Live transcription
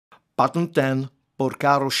Pattern 10,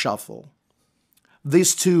 Porcaro Shuffle.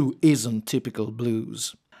 This too isn't typical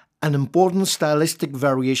blues. An important stylistic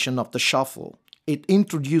variation of the shuffle. It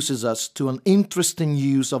introduces us to an interesting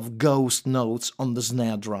use of ghost notes on the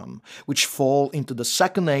snare drum, which fall into the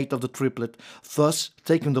second eighth of the triplet, thus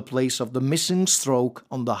taking the place of the missing stroke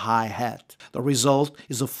on the hi-hat. The result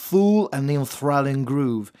is a full and enthralling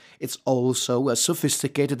groove. It's also a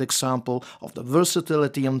sophisticated example of the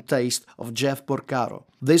versatility and taste of Jeff Porcaro.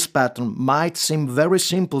 This pattern might seem very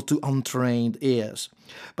simple to untrained ears,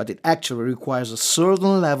 but it actually requires a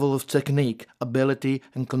certain level of technique, ability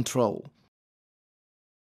and control.